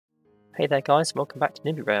Hey there guys, welcome back to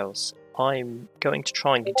Nimby Rails. I'm going to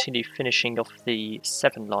try and continue finishing off the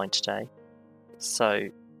 7 line today. So,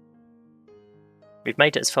 we've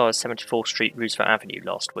made it as far as 74th Street, Roosevelt Avenue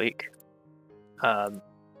last week. And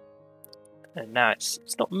now it's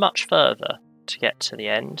not much further to get to the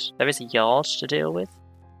end. There is a yard to deal with,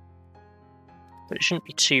 but it shouldn't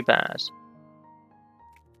be too bad.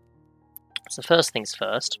 So first things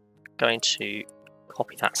first, I'm going to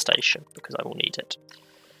copy that station because I will need it.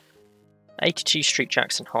 82 Street,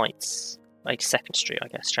 Jackson Heights, 82nd Street, I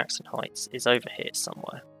guess, Jackson Heights, is over here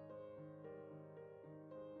somewhere.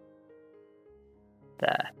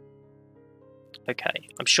 There. Okay,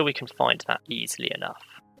 I'm sure we can find that easily enough.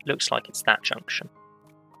 It looks like it's that junction.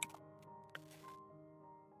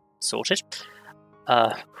 Sorted.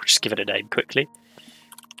 We'll just give it a name quickly.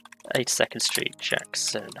 82nd Street,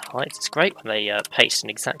 Jackson Heights. It's great when they paste in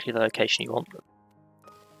exactly the location you want them.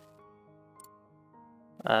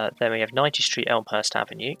 Then we have 90 Street, Elmhurst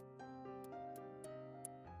Avenue.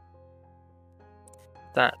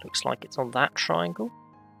 That looks like it's on that triangle.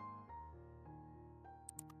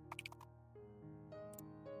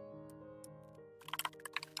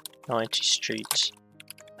 '90 Street,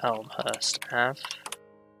 Elmhurst Ave.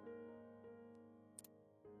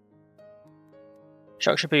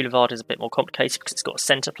 Junction Boulevard is a bit more complicated because it's got a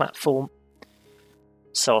centre platform.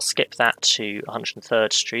 So I'll skip that to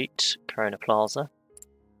 103rd Street, Corona Plaza.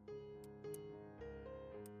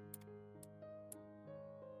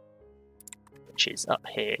 Which is up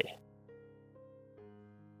here.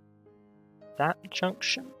 That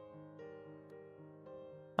junction,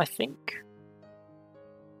 I think.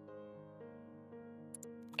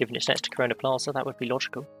 Given it's next to Corona Plaza, that would be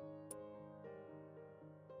logical.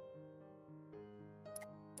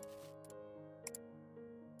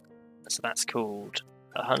 So that's called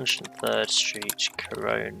 103rd Street,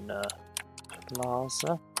 Corona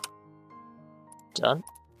Plaza. Done.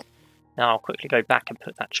 Now I'll quickly go back and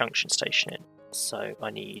put that junction station in. So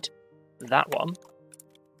I need that one.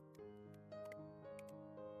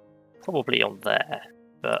 Probably on there,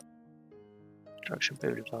 but Junction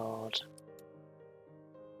Boulevard.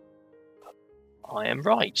 I am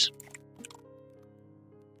right.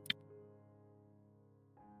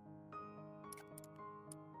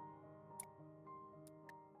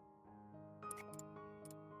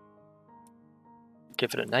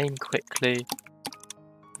 Give it a name quickly.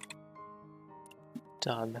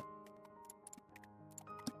 Done.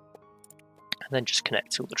 And then just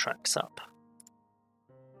connect all the tracks up.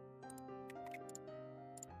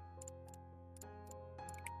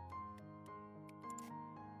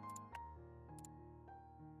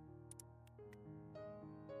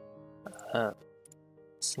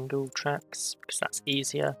 Single tracks, because that's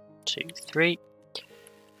easier. 2, 3.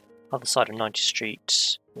 Other side of 90th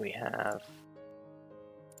Street, we have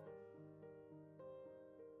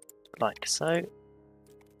like so.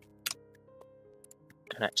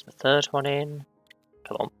 Connect the third one in.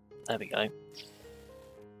 Come on, there we go.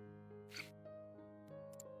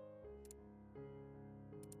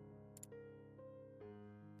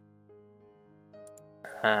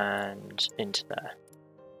 And into there.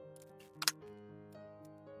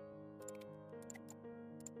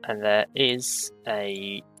 And there is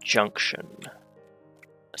a junction,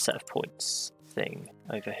 a set of points thing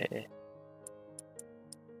over here.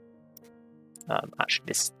 Actually,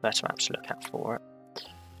 this is the better map to look at for it.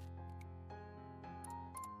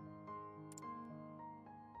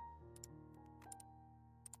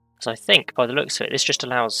 So I think, by the looks of it, this just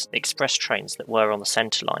allows express trains that were on the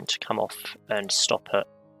centre line to come off and stop at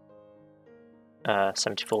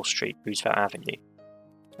 74th Street, Roosevelt Avenue,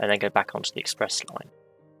 and then go back onto the express line.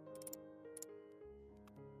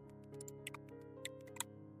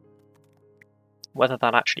 Whether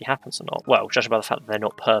that actually happens or not, well, judging by the fact that they're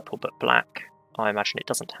not purple but black, I imagine it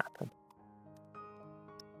doesn't happen.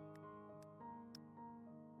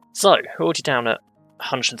 So, we're already down at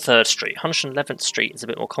 103rd Street. 111th Street is a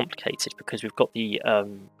bit more complicated because we've got the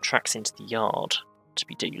tracks into the yard to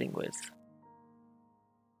be dealing with.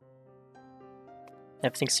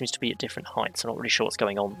 Everything seems to be at different heights. I'm not really sure what's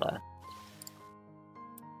going on there.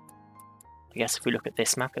 I guess if we look at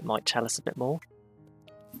this map, it might tell us a bit more.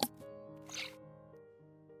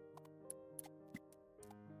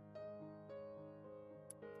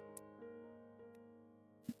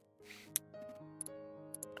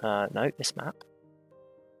 No, this map.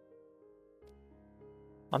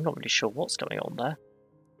 I'm not really sure what's going on there.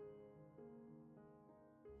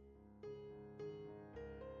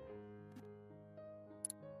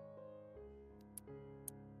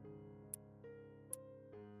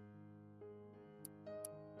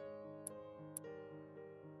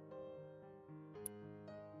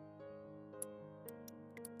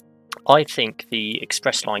 I think the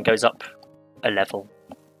express line goes up a level.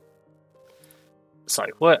 So,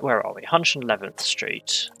 where are we? 111th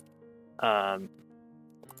Street. I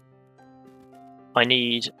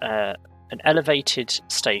need an elevated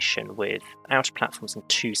station with outer platforms and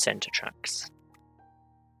 2 centre tracks.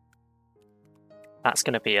 That's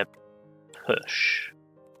going to be a push.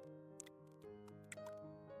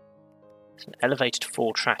 So an elevated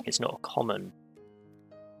 4-track is not a common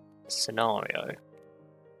scenario.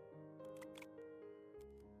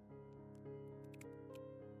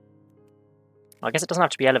 I guess it doesn't have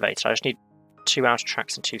to be elevated, I just need 2 outer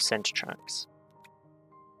tracks and 2 centre tracks.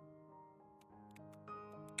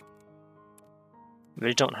 I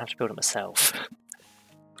really don't have to build it myself.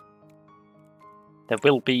 There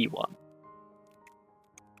will be one.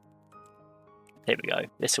 Here we go,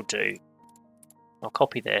 this will do. I'll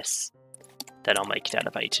copy this, then I'll make it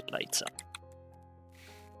elevated later.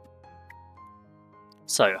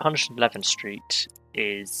 So, 111th Street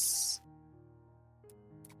is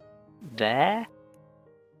there?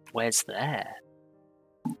 Where's there?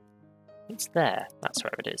 It's there, that's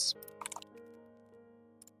where it is.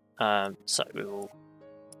 So we will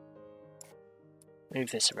move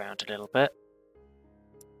this around a little bit.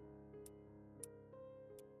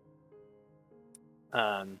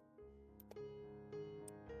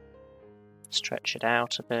 Stretch it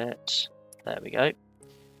out a bit. There we go.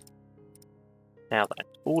 Now then,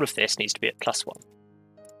 all of this needs to be at +1.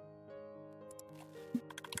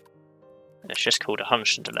 And it's just called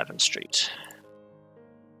 111th Street.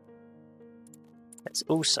 There's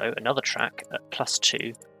also another track at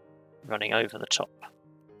 +2 running over the top.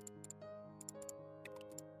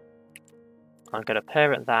 I'm going to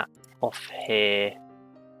parent that off here,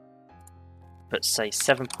 but say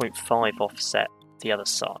 7.5 offset the other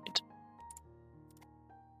side.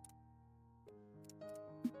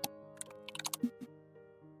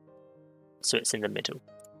 So it's in the middle.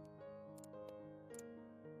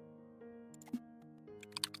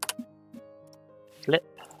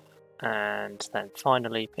 Flip, and then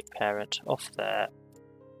finally pick parent off there.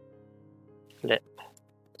 Flip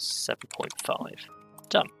 7.5.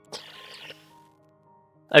 Done.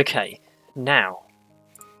 Okay, now,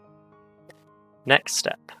 next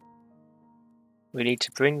step. We need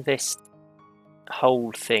to bring this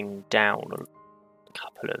whole thing down a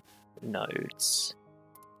couple of nodes.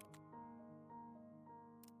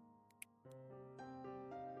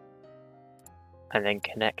 And then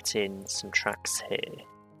connect in some tracks here.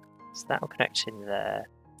 So that'll connect in there.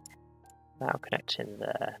 That'll connect in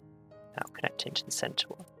there. That'll connect into the centre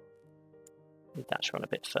one. I need that to run a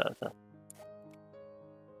bit further.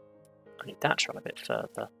 I need that to run a bit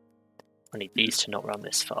further. I need these to not run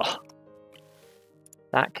this far.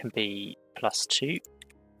 That can be +2.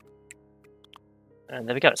 And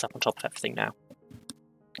there we go, it's up on top of everything now.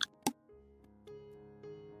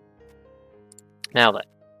 Now then,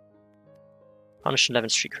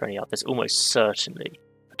 111th Street Crony Yard, there's almost certainly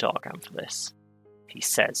a diagram for this. He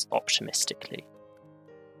says optimistically.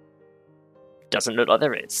 Doesn't look like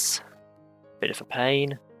there is. Bit of a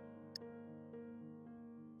pain.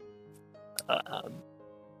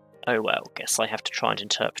 Oh well, guess I have to try and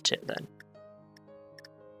interpret it then.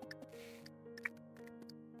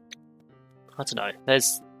 I don't know,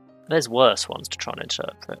 there's worse ones to try and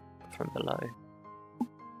interpret from below. Do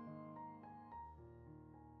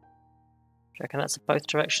you reckon that's a both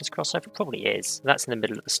directions crossover? Probably is. That's in the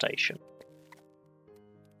middle of the station.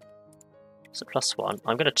 So +1.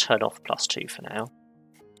 I'm going to turn off +2 for now.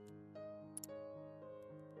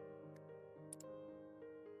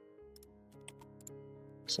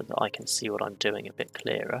 So that I can see what I'm doing a bit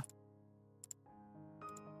clearer.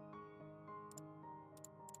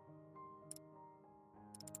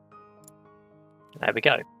 There we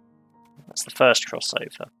go. That's the first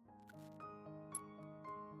crossover.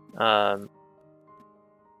 I'm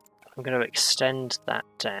going to extend that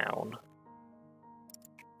down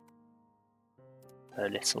a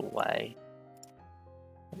little way.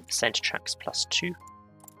 Centre tracks +2.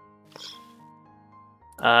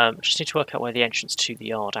 Just need to work out where the entrance to the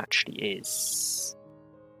yard actually is.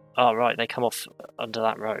 Oh, right, they come off under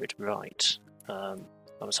that road. Right. I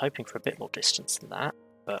was hoping for a bit more distance than that,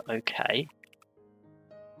 but okay.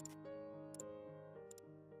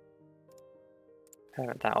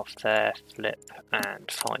 Parent that off there, flip, and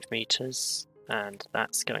 5 meters, and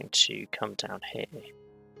that's going to come down here.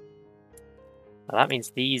 Now that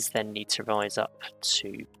means these then need to rise up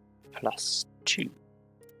to +2.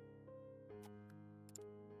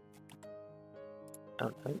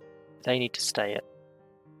 Oh no, they need to stay at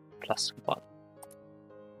 +1.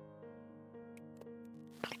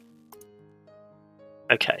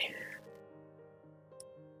 Okay.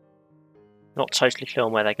 Not totally clear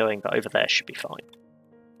on where they're going, but over there should be fine.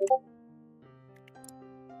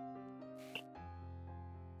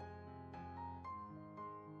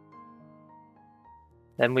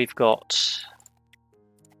 Then we've got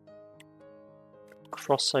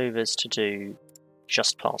crossovers to do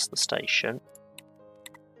just past the station.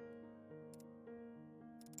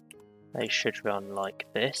 They should run like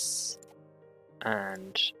this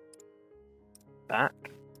and back.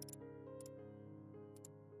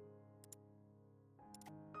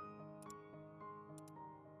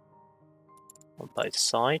 On both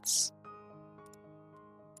sides.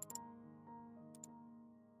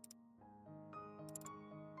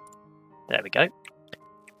 There we go.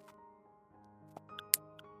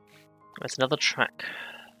 There's another track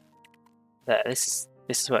there. This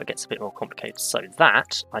is where it gets a bit more complicated. So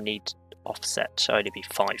that I need offset to only be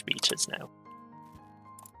 5 meters now.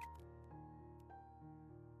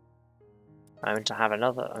 I'm going to have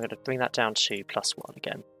another. I'm going to bring that down to +1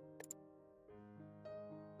 again.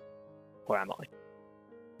 Where am I?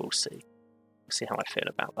 We'll see. We'll see how I feel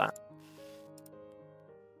about that.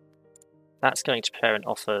 That's going to parent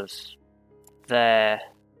off of there,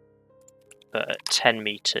 but at 10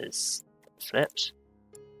 meters flipped.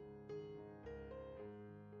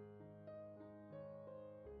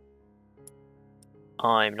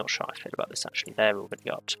 I'm not sure how I feel about this actually. There we're going to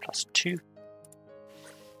go up to +2.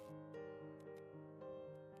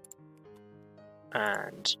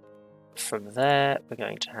 And from there we're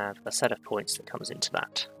going to have a set of points that comes into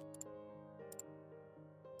that.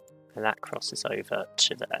 And that crosses over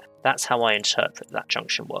to there. That's how I interpret that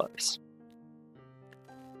junction works.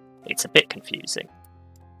 It's a bit confusing.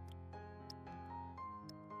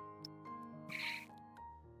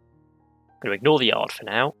 I'm going to ignore the yard for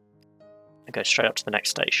now and go straight up to the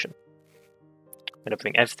next station. I'm going to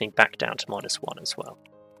bring everything back down to -1 as well,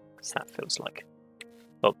 because that feels like...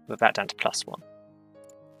 Oh, we're back down to +1.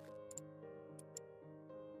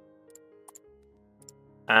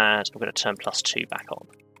 And I'm going to turn +2 back on.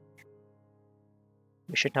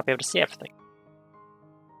 We should now be able to see everything.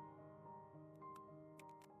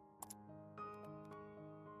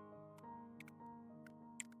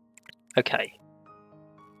 Okay.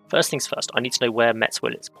 First things first, I need to know where Metz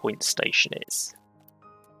Willett's point station is.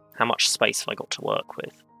 How much space have I got to work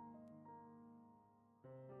with?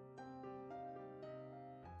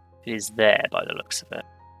 It is there by the looks of it.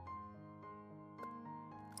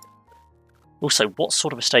 Also, what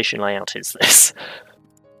sort of a station layout is this?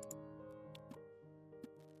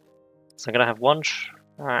 So I'm going to have one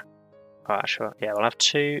track. Oh, sure. Yeah, we'll have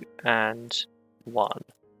 2 and 1.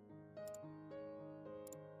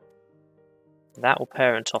 That will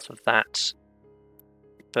parent off of that,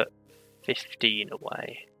 but 15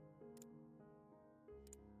 away.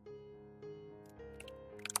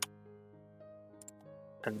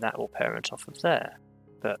 And that will parent off of there,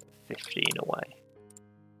 but 15 away.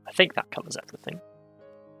 I think that covers everything.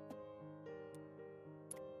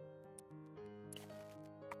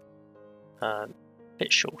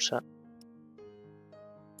 Bit shorter.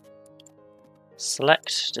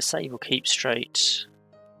 Select, disable, keep straight.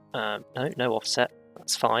 No offset,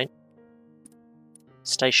 that's fine.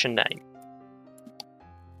 Station name.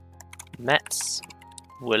 Metz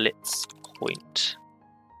Willett's Point.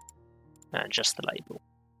 And just the label.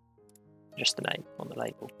 Just the name on the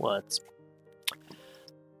label, words.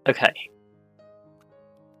 Okay.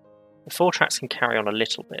 The 4 tracks can carry on a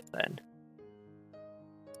little bit then.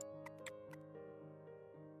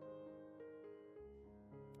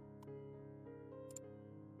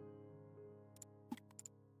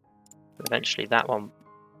 But eventually that one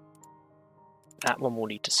will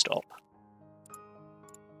need to stop.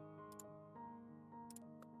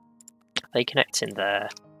 They connect in there.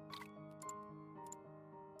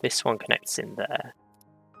 This one connects in there.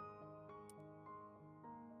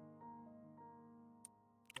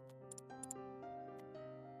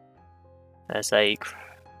 There's a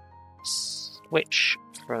switch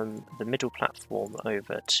from the middle platform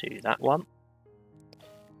over to that one.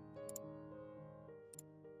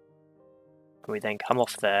 And we then come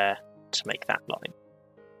off there to make that line.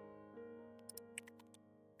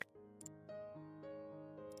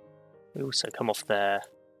 We also come off there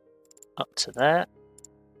up to there.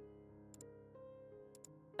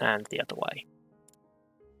 And the other way.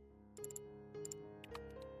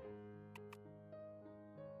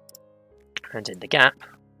 And in the gap,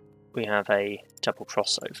 we have a double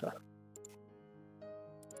crossover.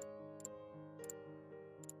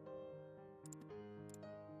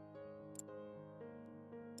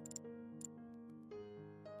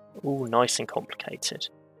 Ooh, nice and complicated.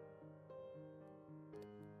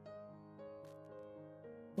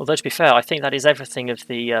 Although to be fair, I think that is everything of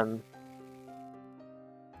the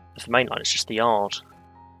of the main line, it's just the yard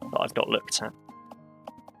that I've not looked at.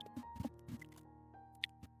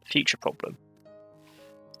 Future problem.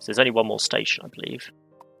 So there's only one more station, I believe,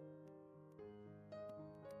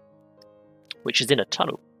 which is in a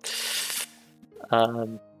tunnel.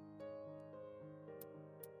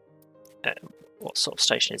 What sort of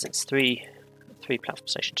station is it? It's three platform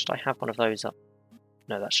station. Did I have one of those up?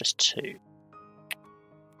 No, that's just 2.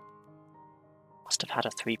 Must have had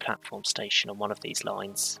a 3 platform station on one of these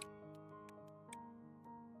lines.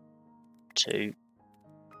 2.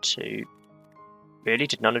 Really?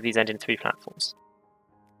 Did none of these end in 3 platforms?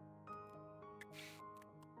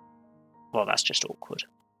 Well, that's just awkward.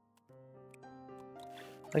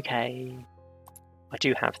 Okay. I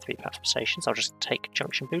do have 3 platform stations. I'll just take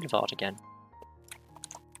Junction Boulevard again.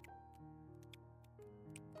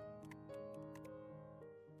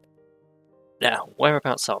 Now,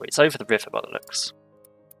 whereabouts are we? It's over the river by the looks.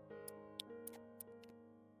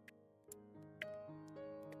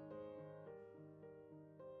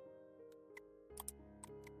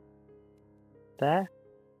 There.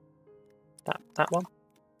 That one.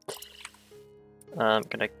 I'm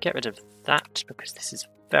going to get rid of that because this is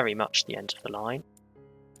very much the end of the line.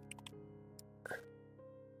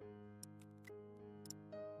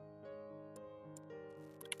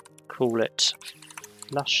 Call it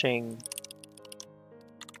Flushing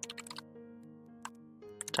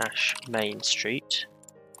Main Street.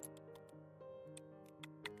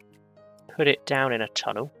 Put it down in a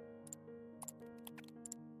tunnel.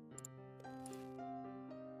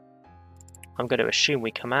 I'm going to assume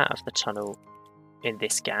we come out of the tunnel in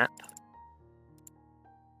this gap.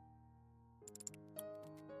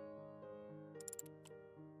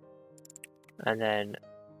 And then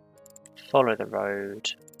follow the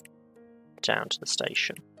road down to the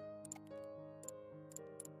station.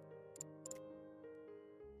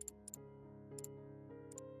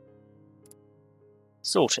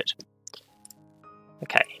 Sorted.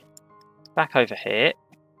 Okay, back over here.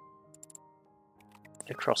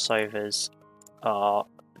 The crossovers are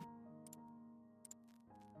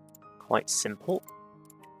quite simple.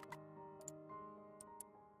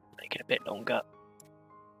 Make it a bit longer.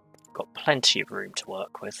 Got plenty of room to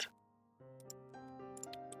work with.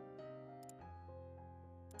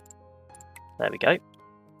 There we go.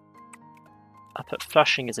 Up at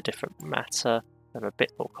Flushing is a different matter. They're a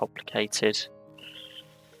bit more complicated.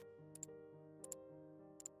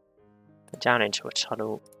 Down into a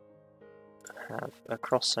tunnel. Have a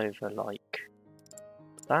crossover like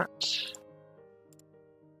that.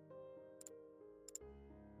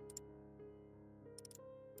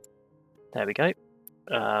 There we go.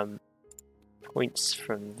 Points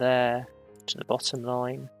from there to the bottom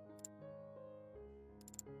line.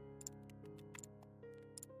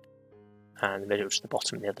 And the middle to the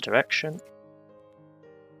bottom in the other direction.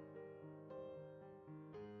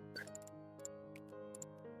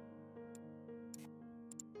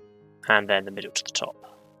 And then the middle to the top.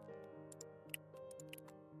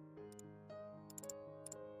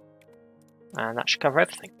 And that should cover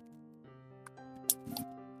everything.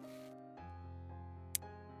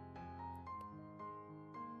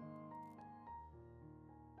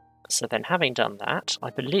 So then, having done that, I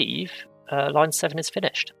believe line 7 is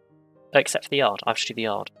finished. Except for the yard. I have to do the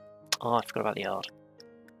yard. Oh, I forgot about the yard.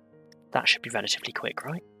 That should be relatively quick,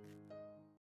 right?